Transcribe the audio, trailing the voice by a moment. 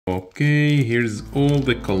Okay, here's all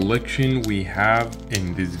the collection we have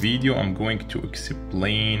in this video. I'm going to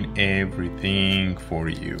explain everything for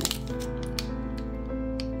you.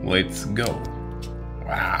 Let's go.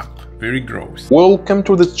 Wow, very gross. Welcome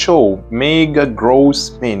to the show, Mega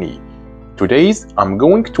Gross Mini. Today, I'm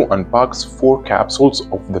going to unbox 4 capsules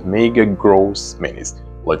of the Mega Gross Minis.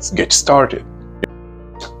 Let's get started.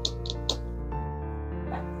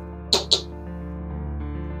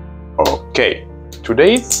 Okay,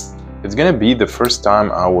 today it's gonna be the first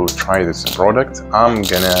time I will try this product. I'm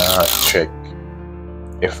gonna check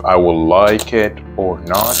if I will like it or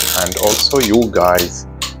not, and also you guys,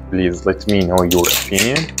 please let me know your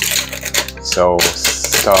opinion. So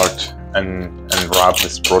start and unwrap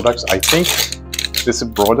this product. I think this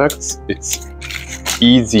product, it's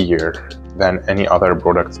easier than any other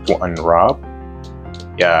product to unwrap.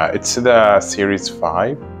 Yeah, it's the series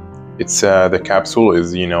 5. It's the capsule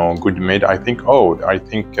is, you know, good made. I think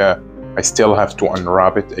I still have to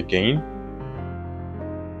unwrap it again.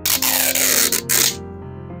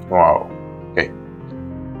 Wow. Okay.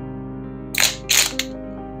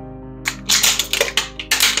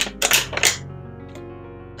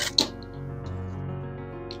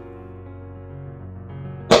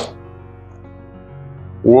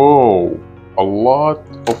 Whoa, a lot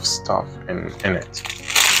of stuff in it.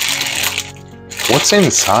 What's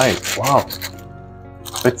inside? Wow.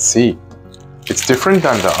 Let's see. It's different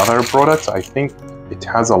than the other products. I think it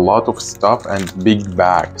has a lot of stuff and big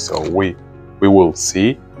bag. So we will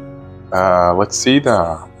see. Let's see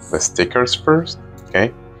the stickers first.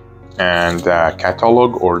 Okay. And the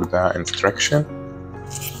catalog or the instruction.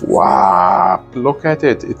 Wow. Look at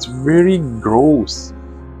it. It's very gross.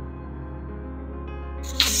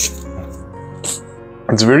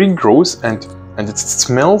 It's very gross and it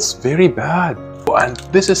smells very bad. And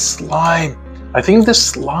this is slime. I think the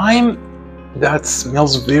slime that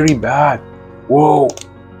smells very bad. Whoa.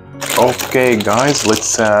 Okay, guys, let's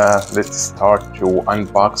start to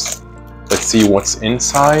unbox. Let's see what's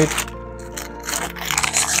inside.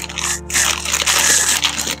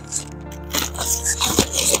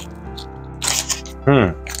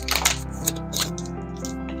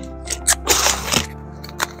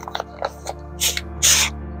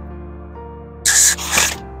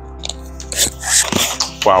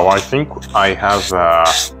 Wow, I think I have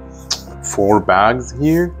 4 bags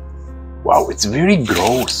here. Wow, it's very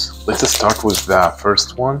gross. Let's start with the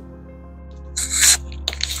first one.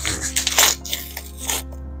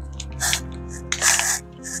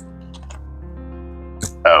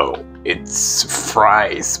 Oh, it's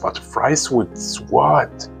fries, but fries with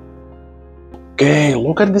what? Okay,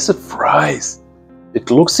 look at this fries.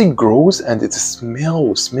 It looks gross and it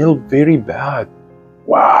smells very bad.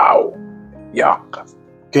 Wow, yuck.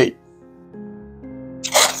 Okay.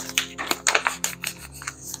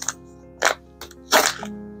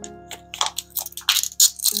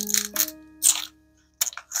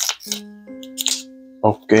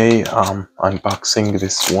 Okay, unboxing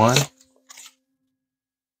this one.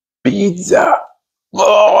 Pizza.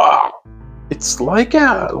 Oh, it's like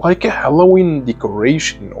a Halloween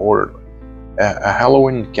decoration or a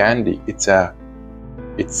Halloween candy.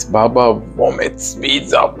 It's Baba Vomits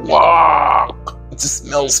Pizza. Wow, it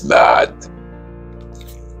smells bad.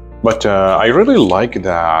 But I really like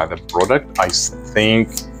the product. I think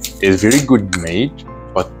it's very good made,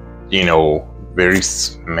 but you know, very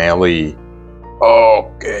smelly.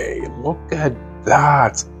 Okay, look at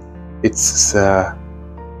that. It's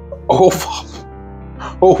oh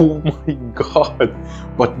my god.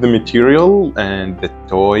 But the material and the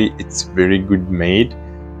toy, it's very good made,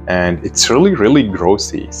 and it's really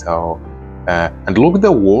grossy. So and look at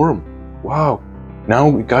the worm. Wow. Now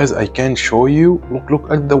guys, I can show you. Look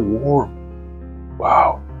at the worm.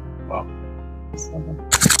 Wow.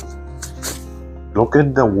 Look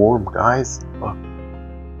at the worm, guys. Look.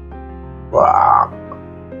 Wow,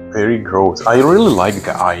 very gross. I really like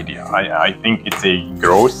the idea. I think it's a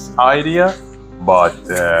gross idea, but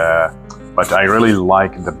I really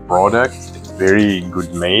like the product. It's very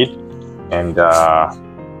good made, and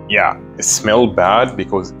yeah, it smells bad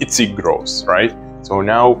because it's gross, right? So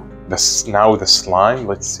now the slime.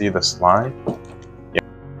 Let's see the slime. Yeah.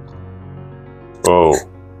 Oh,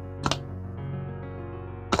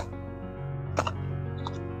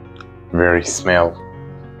 very smells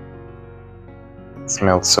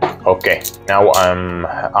so okay. Now I'm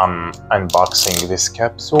unboxing this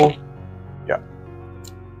capsule. Yeah.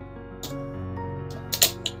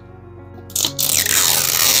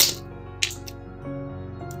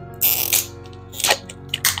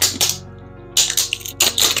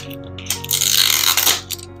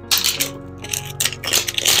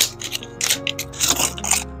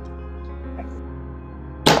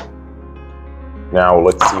 Now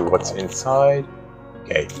let's see what's inside.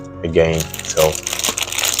 Okay, again, so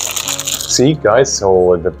see guys,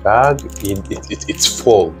 so the bag it's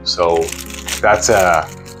full, so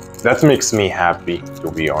that makes me happy,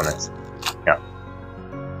 to be honest. Yeah.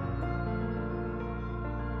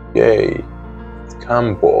 Yay,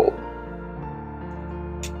 Campbell.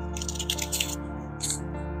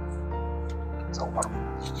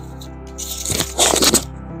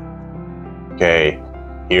 Okay,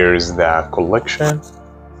 here's the collection.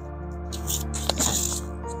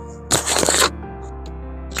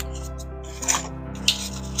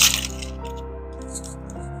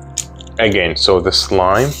 Again, so the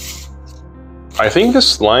slime, I think the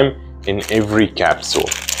slime in every capsule,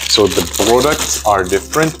 so the products are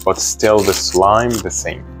different but still the slime the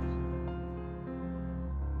same.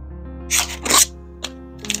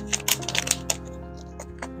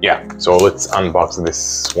 Yeah, so let's unbox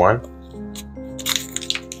this one.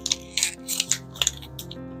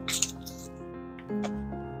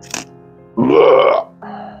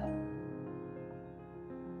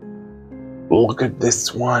 Look at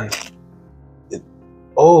this one.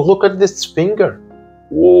 Oh, look at this finger.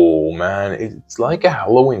 Whoa, man, it's like a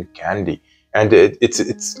Halloween candy. And it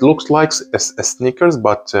looks like a Snickers,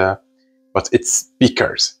 but it's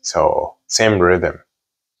speakers, so same rhythm.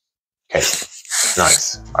 Okay,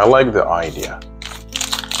 nice. I like the idea.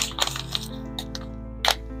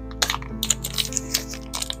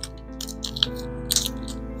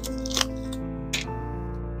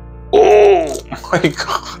 Oh my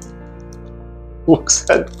god. Look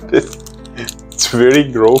at this. It's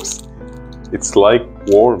very gross. It's like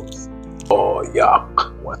worms. Oh,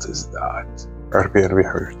 yuck. What is that? RB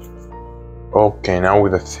hurt. Okay, now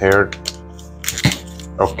with the third.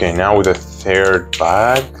 Okay, now with the third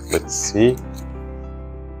bag. Let's see.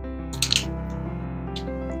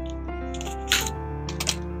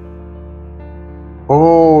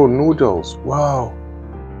 Oh, noodles. Wow.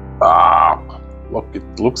 Ah, look,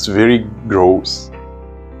 it looks very gross.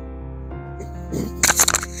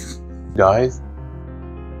 Guys,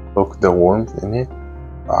 look, the worms in it.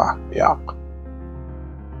 Ah, yuck.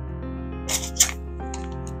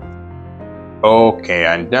 Okay,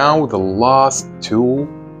 and now the last two.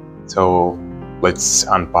 So let's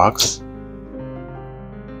unbox.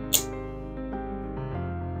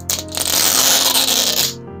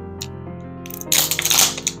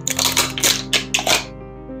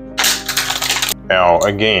 Now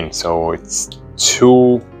again, so it's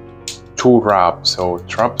two wrap, so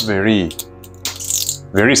trap very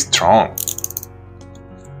strong.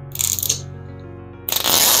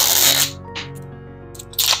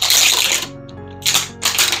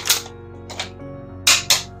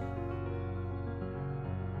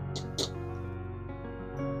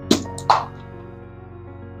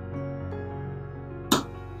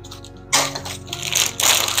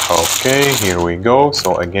 Okay, here we go.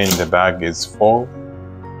 So again, the bag is full.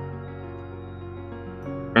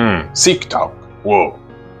 TikTok. Whoa.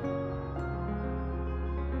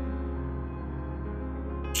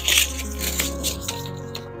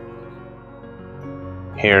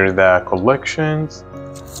 Here are the collections.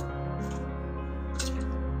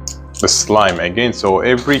 The slime again. So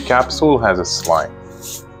every capsule has a slime.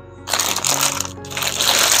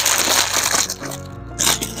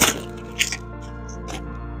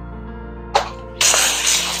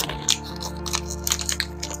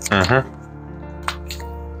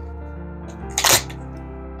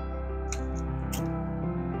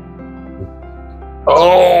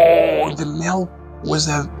 Oh, the milk was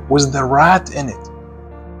the rat in it.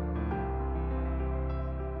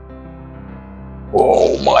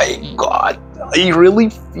 Oh my god, I really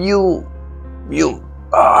feel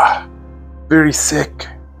very sick.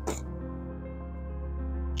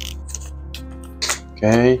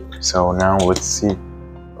 Okay, so now let's see.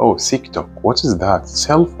 Oh, TikTok, what is that?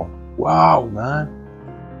 Cell phone. Wow, man,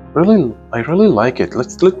 I really like it.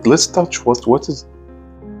 Let's touch what is.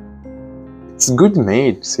 It's good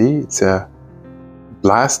made. See, it's a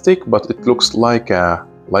plastic, but it looks like a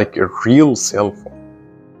real cell phone.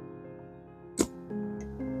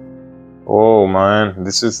 Oh man,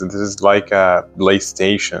 this is like a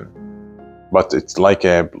PlayStation, but it's like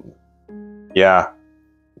a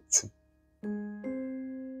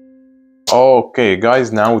Okay,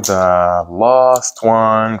 guys, now the last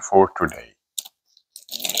one for today.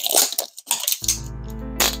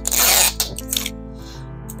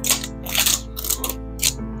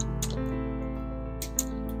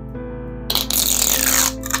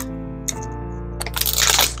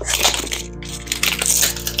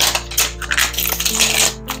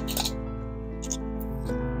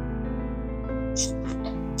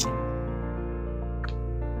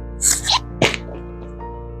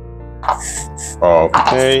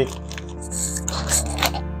 Okay.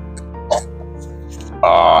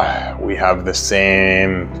 We have the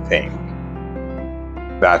same thing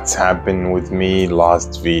that's happened with me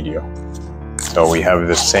last video. So we have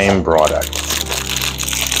the same product.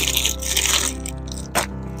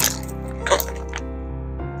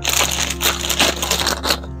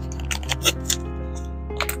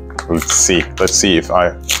 Let's see if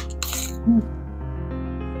I...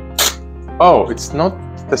 Oh, it's not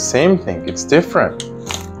the same thing, it's different.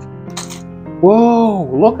 Whoa,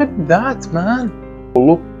 look at that, man.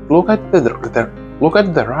 Look at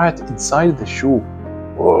the rat inside the shoe.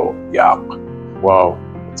 Whoa, yuck. Wow,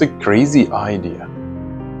 it's a crazy idea.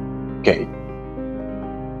 Okay.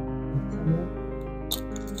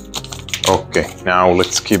 Okay, now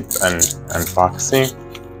let's keep unboxing.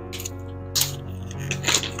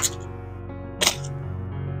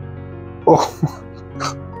 Oh,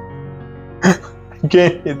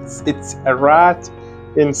 again, it's a rat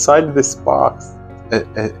inside this box.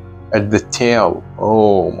 At the tail.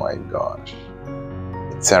 Oh my gosh.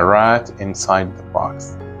 It's a rat inside the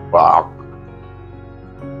box. Wow.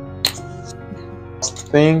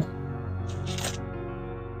 Thing.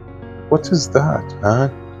 What is that,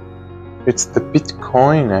 man? It's the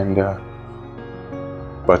Bitcoin and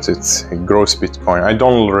but it's a gross Bitcoin. I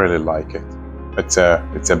don't really like it. It's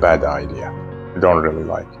a bad idea. I don't really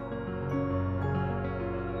like it.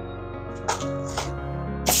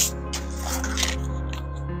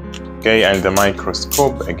 Okay, and the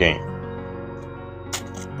microscope again.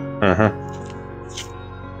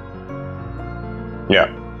 Yeah.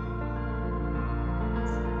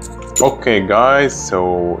 Okay guys,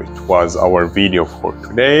 so it was our video for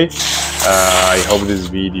today. I hope this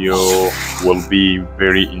video will be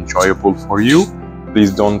very enjoyable for you.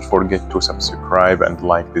 Please don't forget to subscribe and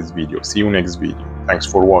like this video. See you next video. Thanks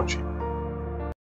for watching.